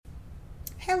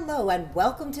Hello and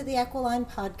welcome to the Equiline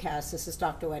Podcast. This is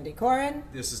Dr. Wendy Corin.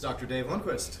 This is Dr. Dave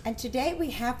Lundquist. And today we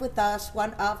have with us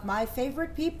one of my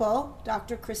favorite people,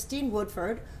 Dr. Christine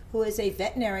Woodford, who is a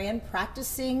veterinarian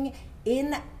practicing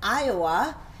in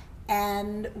Iowa.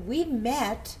 And we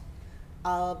met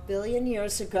a billion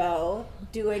years ago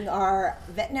doing our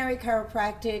veterinary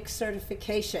chiropractic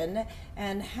certification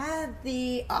and had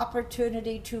the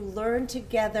opportunity to learn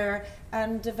together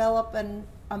and develop an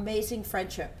amazing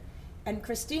friendship. And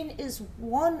Christine is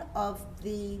one of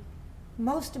the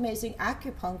most amazing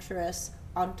acupuncturists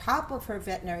on top of her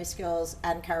veterinary skills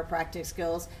and chiropractic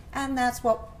skills, and that's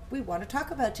what we want to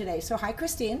talk about today. So hi,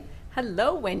 Christine.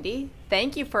 Hello, Wendy.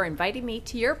 Thank you for inviting me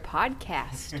to your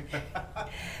podcast.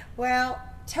 Well,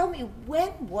 tell me,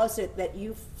 when was it that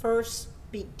you first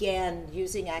began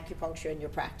using acupuncture in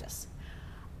your practice?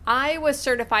 I was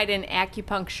certified in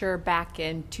acupuncture back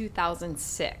in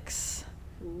 2006.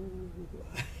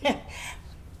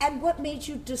 And what made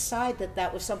you decide that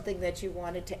that was something that you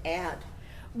wanted to add?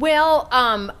 Well,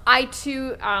 I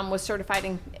too was certified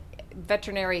in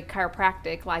veterinary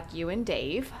chiropractic like you and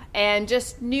Dave, and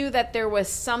just knew that there was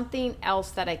something else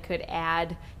that I could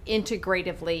add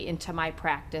integratively into my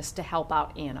practice to help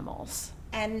out animals.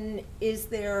 And is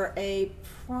there a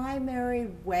primary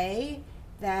way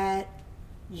that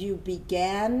you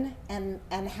began, and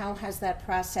how has that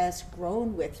process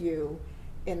grown with you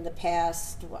in the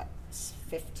past,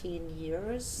 15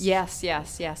 years? Yes.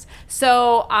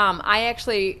 So I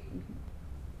actually...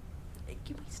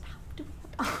 Can we stop doing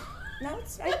that? No,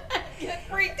 it's right. Get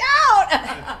freaked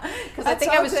out! Because I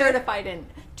think I was certified in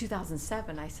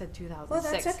 2007. I said 2006. Well,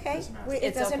 that's okay.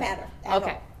 It doesn't matter at all.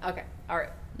 Okay. All right.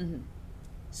 Mm-hmm.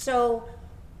 So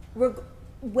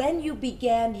when you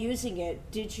began using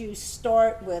it, did you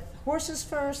start with horses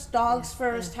first, dogs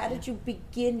first? How did you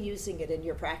begin using it in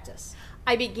your practice?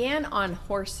 I began on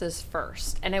horses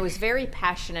first, and I was very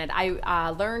passionate. I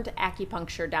learned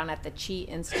acupuncture down at the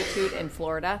Chi Institute in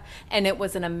Florida, and it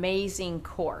was an amazing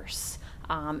course.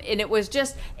 And it was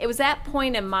that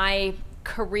point in my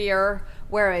career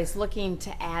where I was looking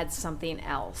to add something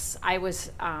else. I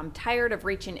was tired of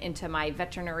reaching into my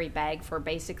veterinary bag for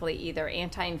basically either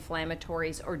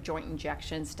anti-inflammatories or joint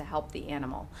injections to help the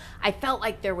animal. I felt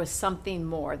like there was something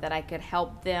more that I could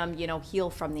help them, heal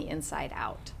from the inside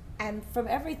out. And from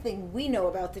everything we know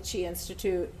about the Chi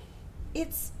Institute,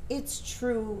 it's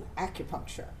true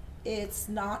acupuncture. It's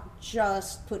not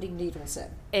just putting needles in.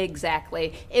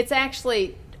 Exactly. It's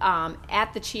actually,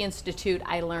 at the Chi Institute,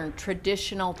 I learned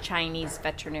traditional Chinese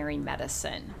veterinary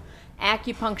medicine.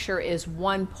 Acupuncture is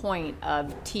one point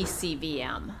of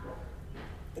TCVM.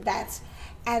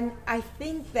 And I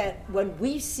think that when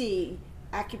we see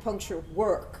acupuncture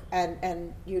work,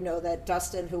 and you know that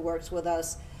Dustin, who works with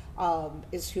us,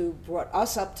 is who brought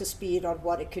us up to speed on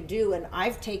what it can do, and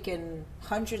I've taken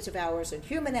hundreds of hours in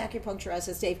human acupuncture, as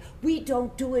is Dave. We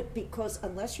don't do it because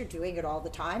unless you're doing it all the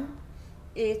time,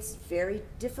 it's very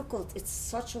difficult. It's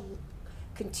such a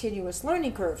continuous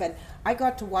learning curve, and I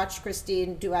got to watch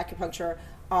Christine do acupuncture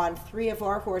on 3 of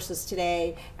our horses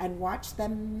today and watch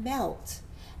them melt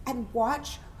and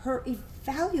watch her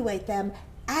evaluate them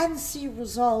and see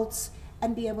results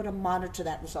and be able to monitor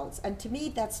that results. And to me,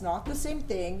 that's not the same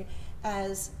thing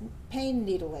as pain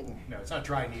needling. No, it's not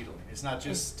dry needling. It's not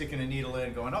just sticking a needle in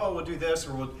and going, oh, we'll do this,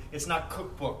 or it's not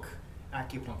cookbook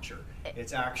acupuncture.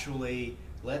 It's actually,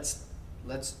 let's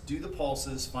do the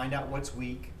pulses, find out what's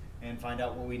weak, and find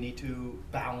out what we need to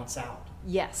balance out.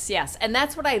 Yes. And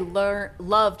that's what I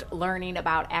loved learning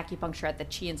about acupuncture at the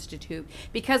Chi Institute,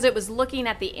 because it was looking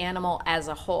at the animal as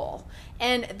a whole.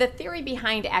 And the theory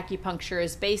behind acupuncture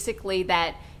is basically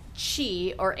that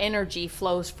chi, or energy,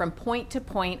 flows from point to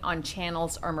point on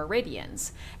channels or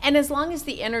meridians. And as long as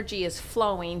the energy is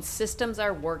flowing, systems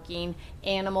are working,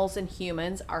 animals and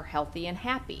humans are healthy and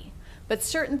happy. But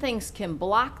certain things can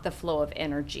block the flow of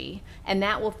energy, and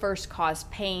that will first cause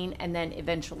pain and then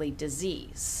eventually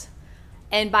disease.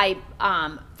 And by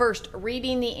first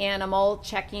reading the animal,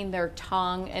 checking their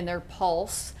tongue and their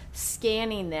pulse,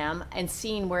 scanning them and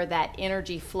seeing where that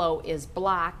energy flow is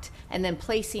blocked, and then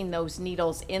placing those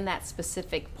needles in that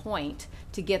specific point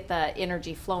to get the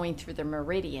energy flowing through the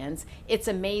meridians, it's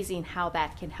amazing how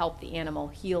that can help the animal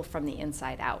heal from the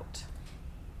inside out.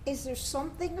 Is there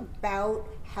something about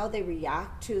how they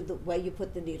react to the way you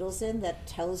put the needles in that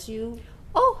tells you?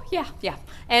 Oh, yeah.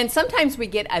 And sometimes we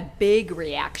get a big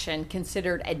reaction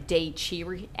considered a Dai Chi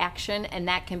reaction, and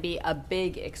that can be a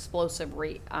big explosive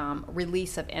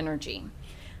release of energy.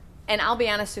 And I'll be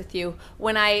honest with you,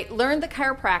 when I learned the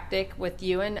chiropractic with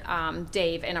you and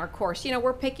Dave in our course,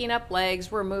 we're picking up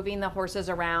legs, we're moving the horses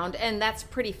around, and that's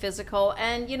pretty physical.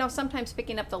 And, sometimes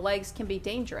picking up the legs can be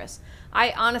dangerous.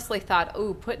 I honestly thought,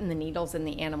 putting the needles in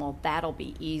the animal, that'll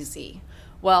be easy.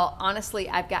 Well, honestly,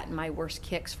 I've gotten my worst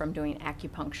kicks from doing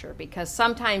acupuncture, because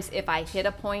sometimes if I hit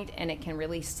a point and it can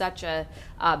release such a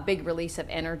big release of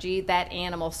energy, that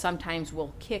animal sometimes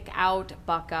will kick out,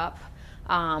 buck up,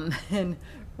 and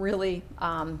really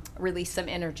release some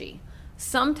energy.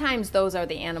 Sometimes those are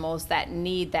the animals that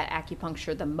need that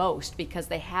acupuncture the most, because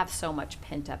they have so much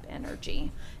pent-up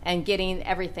energy, and getting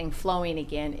everything flowing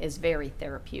again is very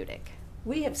therapeutic.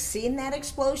 We have seen that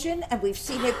explosion, and we've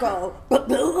seen it go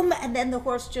boom, and then the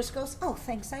horse just goes, oh,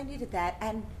 thanks, I needed that,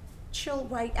 and chill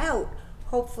right out,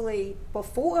 hopefully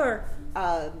before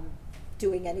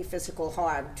doing any physical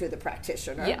harm to the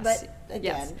practitioner. Yes. But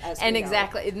again, yes. And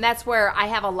exactly, and that's where I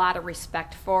have a lot of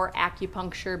respect for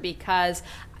acupuncture, because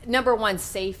number one,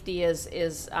 safety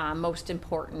is most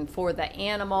important for the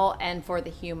animal and for the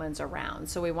humans around.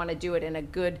 So we want to do it in a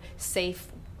good, safe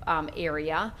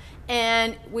area,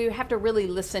 and we have to really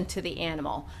listen to the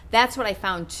animal. That's what I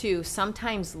found too.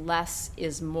 Sometimes less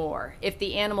is more. If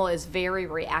the animal is very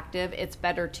reactive, it's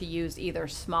better to use either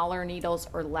smaller needles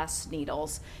or less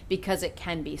needles, because it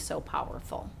can be so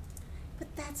powerful. But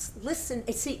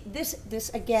see, this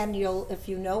again, if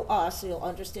you know us, you'll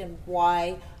understand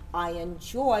why I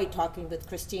enjoy talking with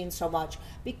Christine so much,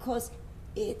 because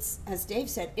it's, as Dave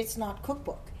said, it's not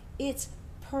cookbook. It's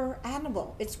per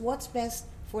animal. It's what's best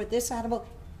for this animal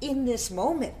in this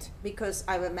moment, because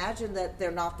I imagine that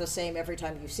they're not the same every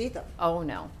time you see them. Oh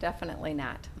no, definitely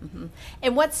not. Mm-hmm.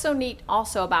 And what's so neat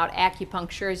also about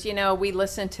acupuncture is, we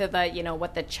listen to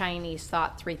what the Chinese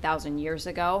thought 3,000 years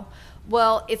ago.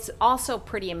 Well, it's also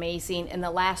pretty amazing. In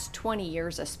the last 20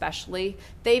 years especially,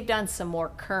 they've done some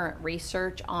more current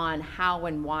research on how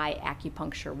and why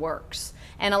acupuncture works.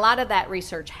 And a lot of that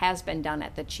research has been done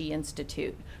at the Chi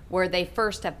Institute, where they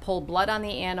first have pulled blood on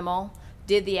the animal,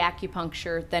 did the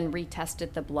acupuncture, then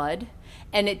retested the blood.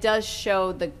 And it does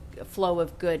show the flow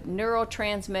of good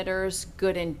neurotransmitters,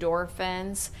 good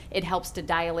endorphins. It helps to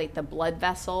dilate the blood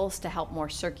vessels to help more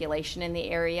circulation in the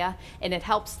area. And it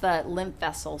helps the lymph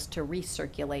vessels to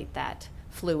recirculate that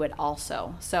fluid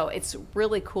also. So it's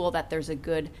really cool that there's a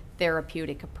good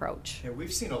therapeutic approach. Yeah,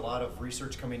 we've seen a lot of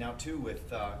research coming out too with,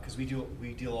 because we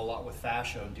deal a lot with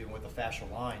fascia and dealing with the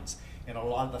fascial lines. And a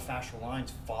lot of the fascial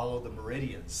lines follow the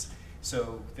meridians.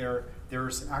 So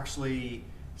there's actually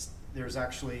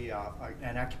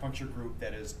an acupuncture group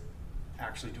that is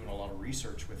actually doing a lot of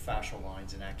research with fascial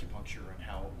lines and acupuncture and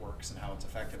how it works and how it's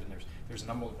effective. And there's a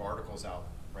number of articles out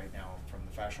right now from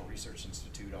the Fascial Research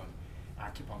Institute on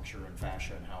acupuncture and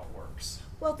fascia and how it works.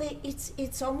 Well,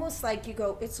 it's almost like you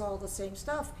go, it's all the same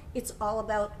stuff. It's all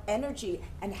about energy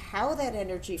and how that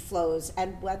energy flows,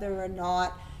 and whether or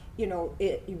not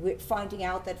finding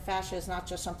out that fascia is not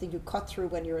just something you cut through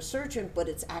when you're a surgeon, but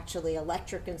it's actually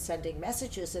electric and sending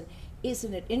messages. And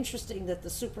isn't it interesting that the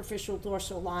superficial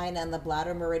dorsal line and the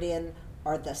bladder meridian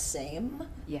are the same?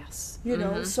 Yes.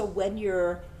 So when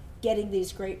you're getting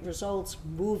these great results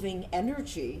moving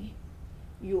energy,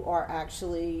 you are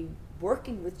actually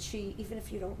working with chi, even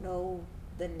if you don't know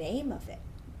the name of it.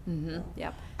 Mm-hmm.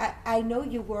 Yep. I know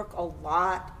you work a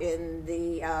lot in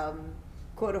the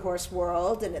quarter horse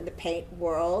world and in the paint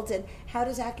world, and how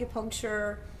does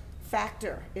acupuncture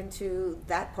factor into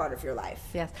that part of your life?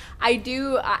 Yes, I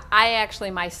do. I actually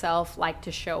myself like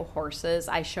to show horses.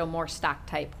 I show more stock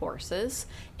type horses,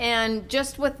 and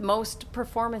just with most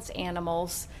performance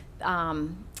animals,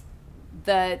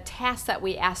 the tasks that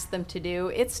we ask them to do,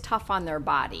 it's tough on their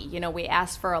body. We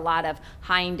ask for a lot of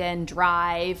hind end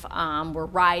drive. We're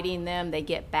riding them, they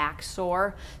get back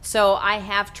sore. So I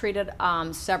have treated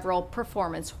several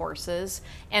performance horses,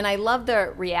 and I love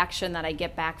the reaction that I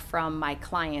get back from my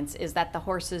clients is that the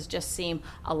horses just seem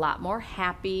a lot more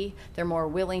happy. They're more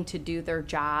willing to do their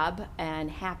job and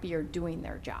happier doing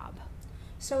their job.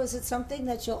 So is it something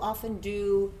that you'll often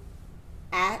do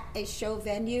at a show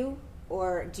venue?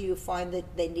 Or do you find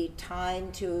that they need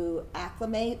time to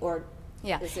acclimate, or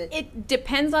is it? It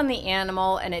depends on the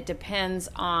animal and it depends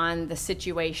on the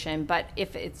situation. But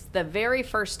if it's the very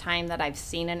first time that I've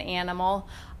seen an animal,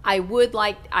 my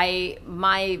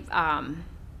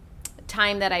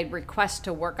time that I request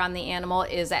to work on the animal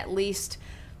is at least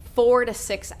 4 to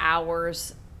 6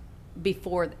 hours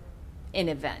before an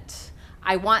event.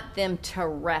 I want them to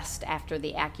rest after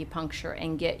the acupuncture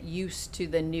and get used to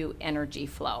the new energy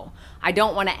flow. I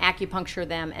don't want to acupuncture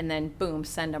them and then boom,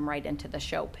 send them right into the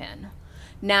show pen.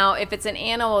 Now, if it's an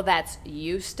animal that's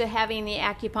used to having the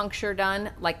acupuncture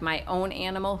done, like my own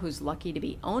animal who's lucky to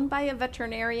be owned by a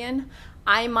veterinarian,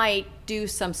 I might do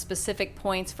some specific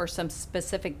points for some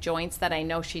specific joints that I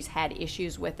know she's had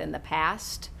issues with in the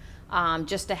past,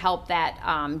 just to help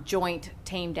that joint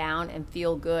tame down and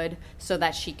feel good so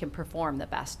that she can perform the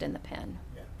best in the pen.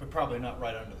 Yeah, but probably not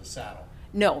right under the saddle.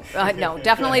 No,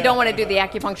 definitely don't want to do the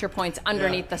acupuncture points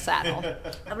underneath the saddle.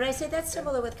 And when I say that's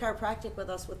similar with chiropractic with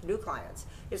us with new clients,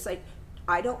 it's like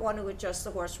I don't want to adjust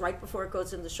the horse right before it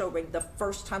goes in the show ring the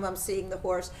first time I'm seeing the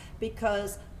horse,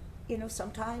 because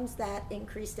sometimes that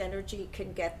increased energy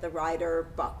can get the rider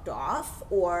bucked off,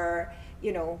 or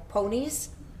ponies.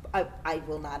 I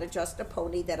will not adjust a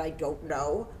pony that I don't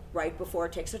know right before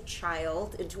it takes a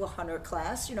child into a hunter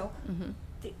class.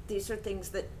 These are things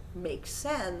that make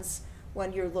sense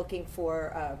when you're looking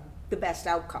for the best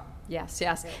outcome. Yes.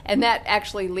 And that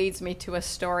actually leads me to a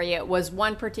story. It was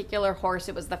one particular horse.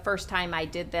 It was the first time I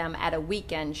did them at a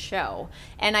weekend show.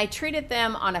 And I treated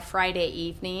them on a Friday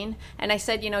evening. And I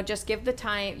said, just give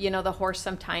the horse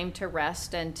some time to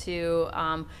rest and to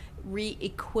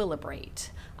re-equilibrate.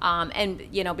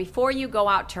 And before you go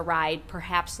out to ride,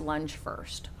 perhaps lunge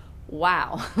first.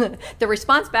 Wow. The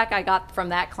response back I got from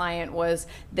that client was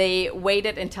they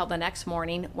waited until the next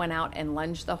morning, went out and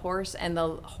lunged the horse, and the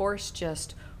horse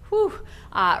just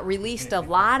released a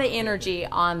lot of energy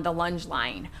on the lunge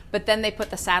line. But then they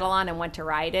put the saddle on and went to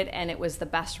ride it, and it was the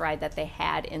best ride that they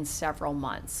had in several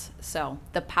months. So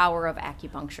the power of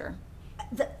acupuncture.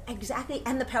 Exactly,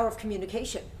 and the power of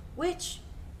communication, which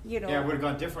Yeah, it would have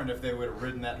gone different if they would have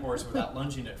ridden that horse without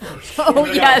lunging it first. Oh,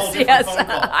 yes,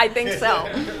 I think so.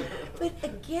 But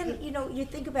again, you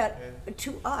think about,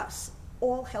 to us,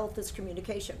 all health is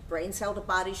communication. Brain cell to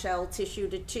body cell, tissue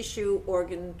to tissue,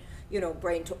 organ,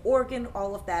 brain to organ,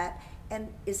 all of that.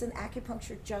 And isn't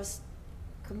acupuncture just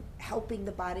helping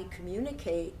the body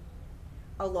communicate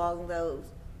along those,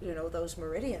 those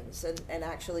meridians and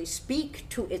actually speak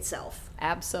to itself?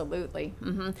 Absolutely.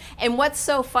 Mm-hmm. And what's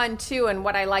so fun too, and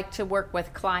what I like to work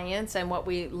with clients and what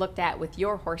we looked at with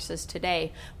your horses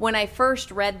today, when I first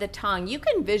read the tongue, you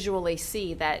can visually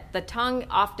see that the tongue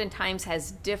oftentimes has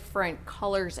different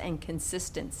colors and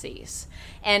consistencies.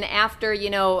 And after,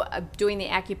 doing the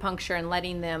acupuncture and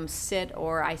letting them sit,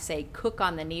 or I say cook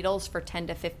on the needles for 10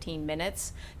 to 15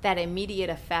 minutes, that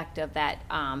immediate effect of that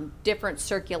different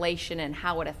circulation and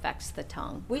how it affects the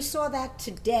tongue. We saw that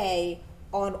today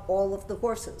on all of the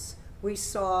horses. We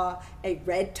saw a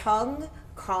red tongue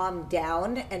calm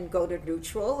down and go to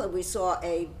neutral, and we saw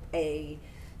a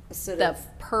sort the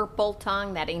of purple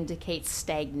tongue that indicates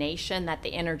stagnation, that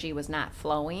the energy was not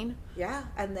flowing. Yeah,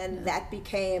 and then that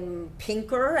became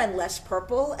pinker and less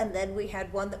purple, and then we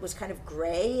had one that was kind of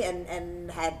gray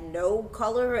and had no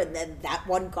color, and then that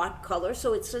one got color.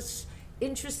 So it's just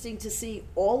interesting to see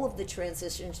all of the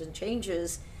transitions and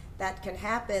changes that can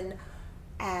happen.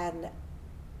 And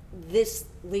this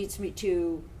leads me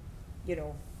to,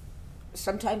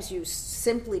 sometimes you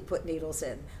simply put needles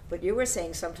in, but you were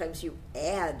saying sometimes you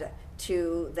add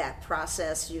to that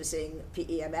process using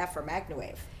PEMF or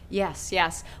MagnaWave.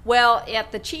 Yes. Well,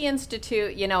 at the Chi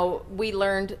Institute, we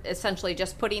learned essentially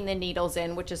just putting the needles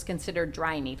in, which is considered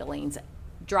dry needling.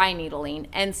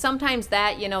 And sometimes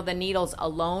that, the needles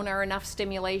alone are enough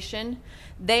stimulation.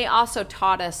 They also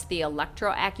taught us the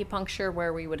electroacupuncture,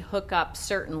 where we would hook up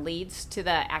certain leads to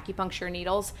the acupuncture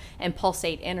needles and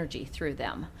pulsate energy through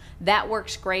them. That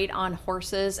works great on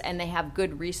horses, and they have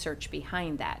good research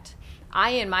behind that.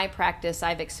 In my practice,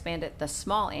 I've expanded the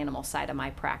small animal side of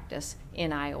my practice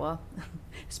in Iowa,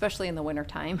 especially in the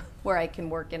wintertime, where I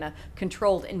can work in a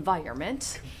controlled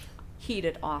environment.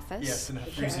 Heated office. Yes, and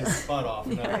freezing the butt off,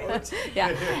 in other words. Yeah.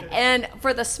 And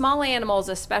for the small animals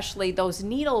especially, those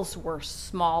needles were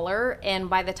smaller, and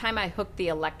by the time I hooked the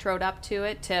electrode up to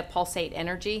it to pulsate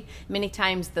energy, many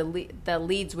times the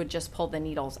leads would just pull the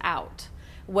needles out.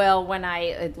 Well, when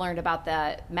I had learned about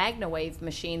the MagnaWave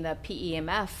machine, the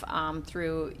PEMF,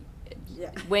 through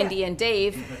Wendy and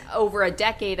Dave over a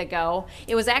decade ago,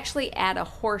 it was actually at a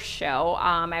horse show.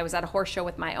 I was at a horse show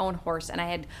with my own horse, and I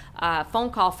had a phone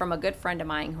call from a good friend of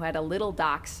mine who had a little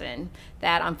dachshund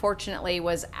that unfortunately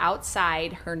was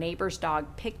outside. Her neighbor's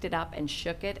dog picked it up and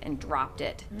shook it and dropped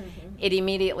it. Mm-hmm. It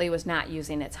immediately was not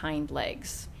using its hind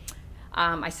legs.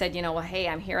 I said, hey,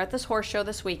 I'm here at this horse show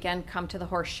this weekend. Come to the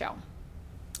horse show.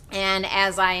 And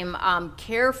as I'm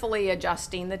carefully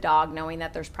adjusting the dog, knowing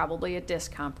that there's probably a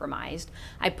disc compromised,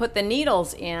 I put the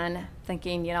needles in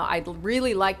thinking, I'd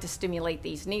really like to stimulate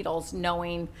these needles,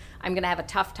 knowing I'm going to have a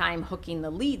tough time hooking the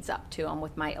leads up to them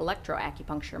with my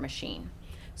electroacupuncture machine.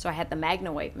 So I had the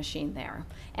MagnaWave machine there,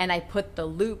 and I put the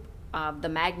loop the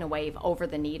MagnaWave over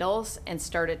the needles and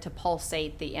started to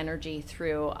pulsate the energy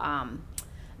through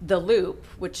the loop,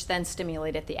 which then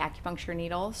stimulated the acupuncture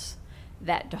needles.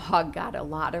 That dog got a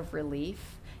lot of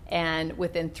relief, and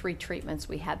within 3 treatments,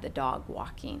 we had the dog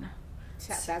walking.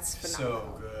 That's phenomenal.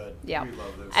 So good. Yeah. We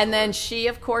love those And then stories. she,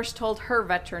 of course, told her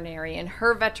veterinarian.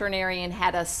 Her veterinarian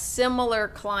had a similar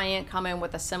client come in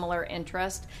with a similar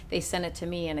interest. They sent it to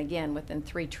me, and again, within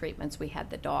 3 treatments, we had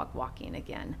the dog walking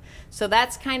again. So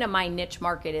that's kind of my niche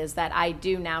market, is that I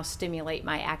do now stimulate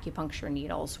my acupuncture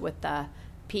needles with the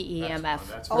PEMF.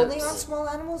 That's Only cool. on small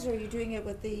animals, or are you doing it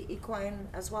with the equine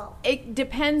as well? It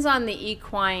depends on the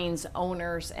equine's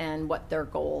owners and what their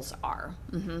goals are.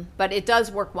 But it does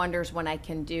work wonders when I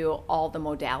can do all the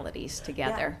modalities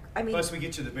together. Yeah. I mean, Plus, we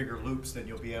get you the bigger loops, then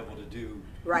you'll be able to do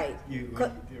right.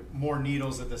 more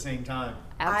needles at the same time.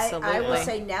 Absolutely. I will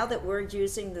say, now that we're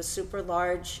using the super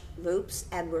large loops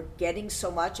and we're getting so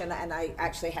much, and I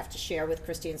actually have to share with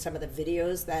Christine some of the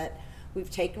videos that we've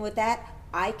taken with that,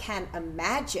 I can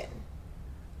imagine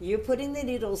you putting the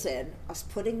needles in, us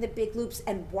putting the big loops,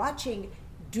 and watching,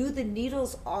 do the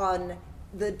needles on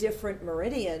the different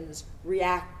meridians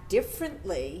react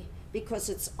differently, because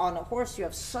it's on a horse. You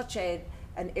have such an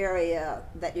area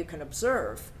that you can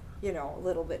observe, a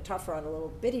little bit tougher on a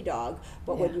little bitty dog,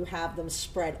 but when you have them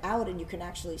spread out and you can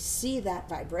actually see that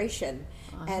vibration,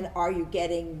 and are you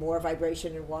getting more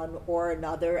vibration in one or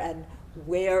another, and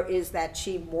where is that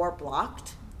chi more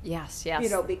blocked? Yes.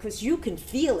 Because you can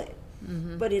feel it,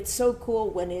 but it's so cool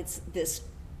when it's this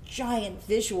giant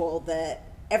visual that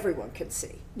everyone can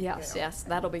see. Yes,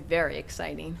 that'll be very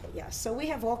exciting. Yeah, so we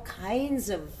have all kinds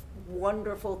of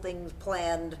wonderful things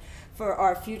planned for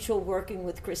our future working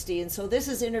with Christine. So this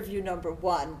is interview number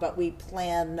 1, but we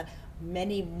plan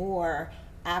many more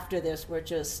after this. We're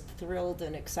just thrilled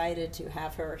and excited to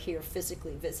have her here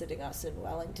physically visiting us in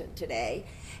Wellington today.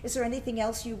 Is there anything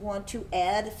else you want to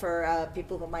add for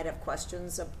people who might have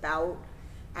questions about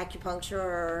acupuncture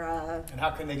or And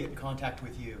how can they get in contact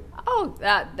with you? Oh,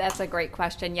 that's a great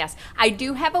question. Yes, I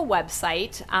do have a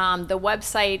website. The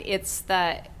website, it's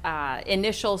the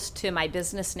initials to my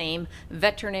business name,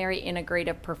 Veterinary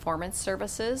Integrative Performance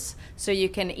Services. So you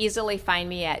can easily find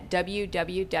me at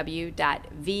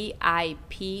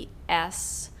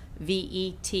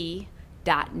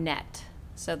www.vipsvet.net.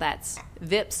 So that's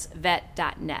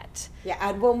vipsvet.net. Yeah,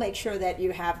 and we'll make sure that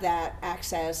you have that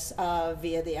access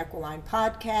via the Equiline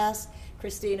podcast.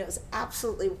 Christine, it was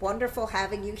absolutely wonderful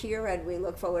having you here, and we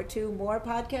look forward to more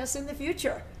podcasts in the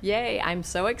future. Yay, I'm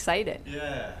so excited.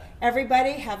 Yeah.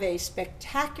 Everybody have a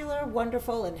spectacular,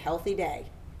 wonderful, and healthy day.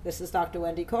 This is Dr.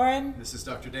 Wendy Corin, This is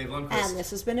Dr. Dave Lundquist. and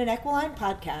this has been an Equiline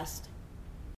podcast.